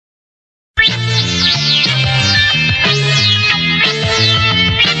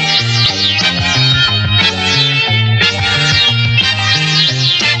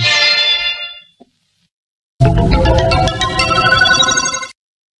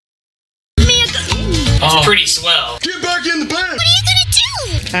pretty swell. Get back in the bed! What are you gonna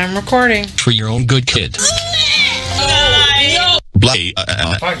do? I'm recording. For your own good, kid. No!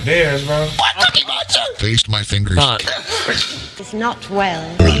 Fuck bears, bro. What Cookie Monster? Faced my fingers. It's not well.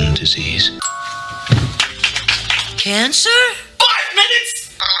 Run disease. Cancer? 5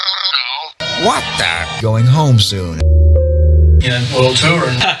 minutes! What the? Going home soon. Yeah, a little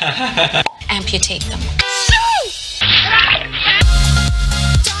touring. Amputate them.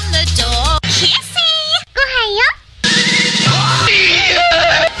 On the door. Kissy! Go higher.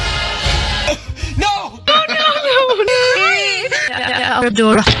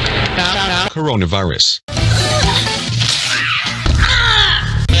 Coronavirus.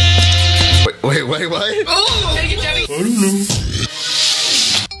 Wait, what? I don't know.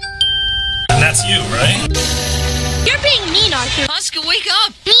 And that's you, right? You're being mean, Arthur. Oscar, wake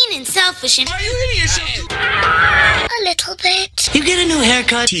up! Mean and selfish and... Are you hitting yourself? A little bit. You get a new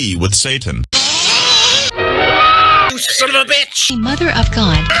haircut. Tea with Satan. You son of a bitch! Mother of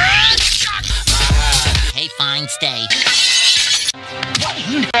God. Hey, fine, stay.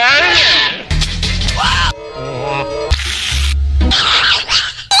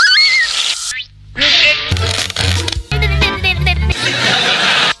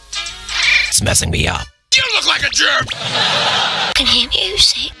 It's messing me up. You look like a jerk! I can hear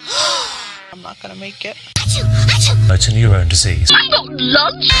music. I'm not gonna make it. Achoo! Achoo! It's a neurone disease. I don't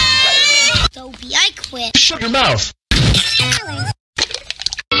lunch. Dobie, I quit. Shut your mouth.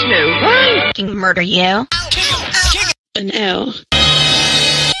 No way I can murder you. No.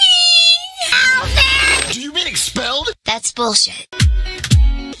 Do you mean expelled? That's bullshit.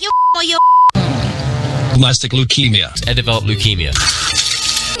 You. Plastic leukemia. I developed leukemia.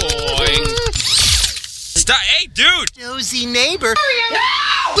 Stop! Hey, dude! Nosy neighbor.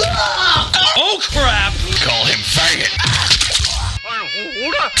 Oh, crap! Call him faggot.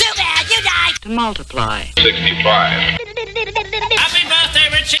 Too bad, you died. To multiply. Happy birthday,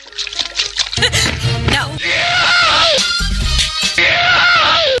 Richie! No.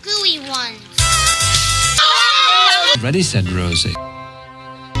 Gooey ones. Ready, said Rosie.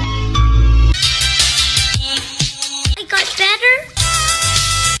 I got better.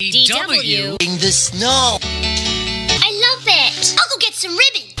 DW. In the snow. I love it. I'll go get some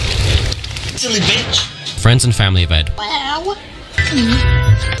ribbon. Silly bitch! Friends and family event. Wow.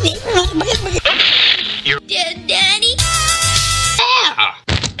 Daddy?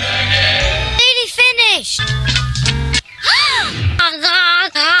 Nearly finished.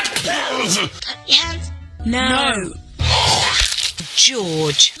 Hands. No.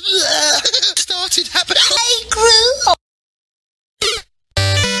 George. Started happening. I grew.